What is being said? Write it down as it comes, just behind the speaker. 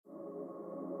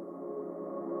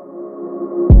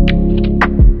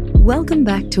Welcome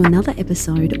back to another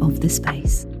episode of The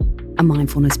Space, a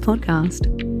mindfulness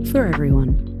podcast for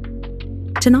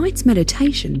everyone. Tonight's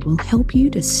meditation will help you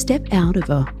to step out of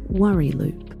a worry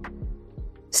loop,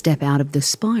 step out of the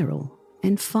spiral,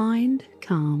 and find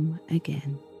calm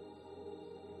again.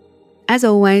 As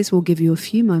always, we'll give you a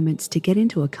few moments to get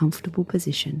into a comfortable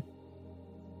position.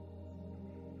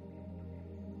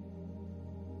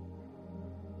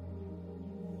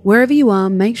 Wherever you are,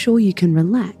 make sure you can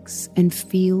relax and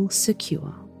feel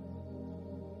secure.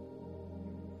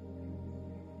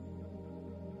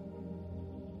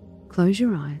 Close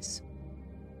your eyes.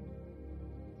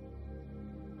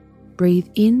 Breathe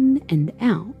in and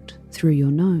out through your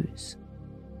nose.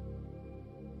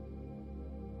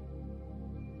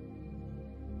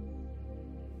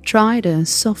 Try to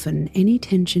soften any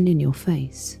tension in your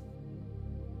face.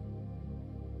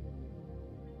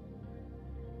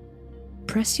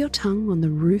 Press your tongue on the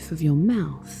roof of your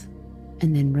mouth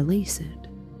and then release it.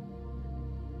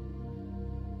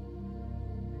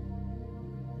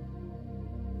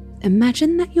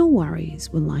 Imagine that your worries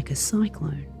were like a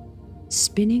cyclone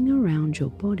spinning around your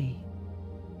body.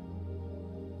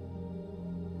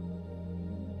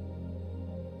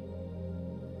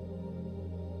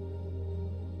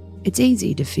 It's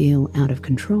easy to feel out of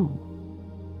control.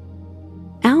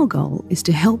 Our goal is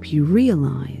to help you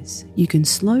realize you can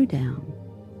slow down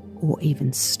or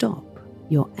even stop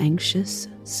your anxious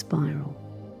spiral.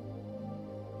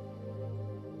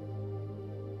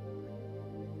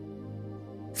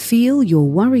 Feel your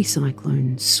worry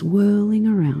cyclone swirling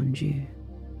around you.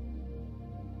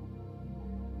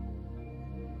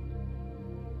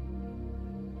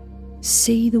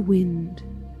 See the wind.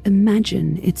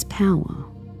 Imagine its power.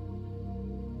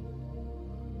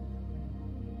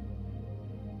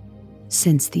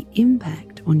 Sense the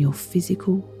impact on your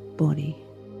physical body.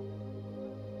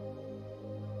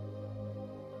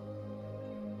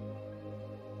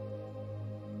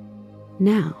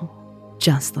 Now,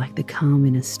 just like the calm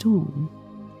in a storm,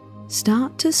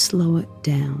 start to slow it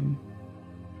down.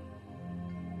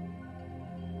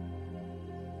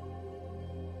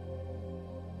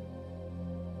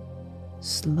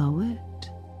 Slow it,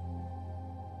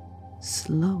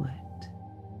 slow it,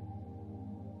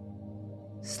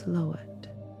 slow it,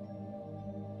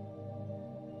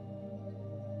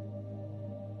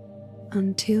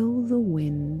 until the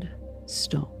wind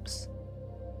stops.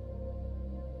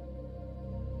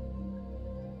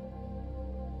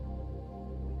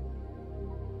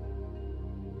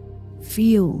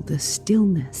 Feel the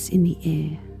stillness in the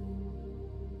air.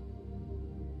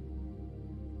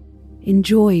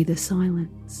 Enjoy the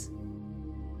silence.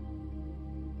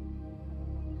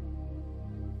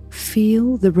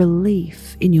 Feel the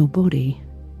relief in your body.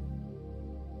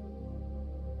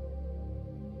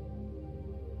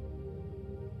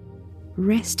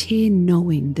 Rest here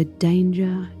knowing the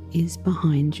danger is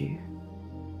behind you.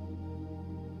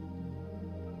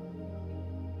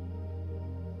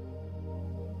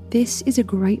 This is a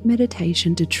great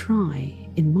meditation to try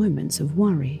in moments of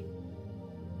worry.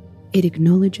 It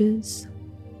acknowledges,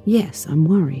 yes, I'm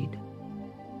worried.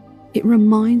 It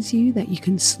reminds you that you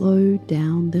can slow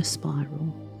down the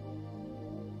spiral.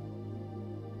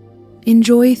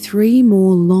 Enjoy 3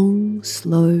 more long,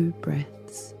 slow breaths.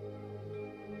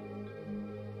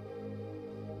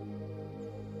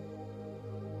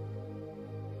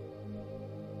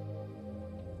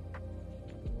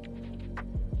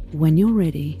 When you're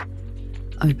ready,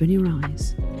 open your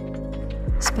eyes.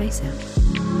 Space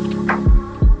out.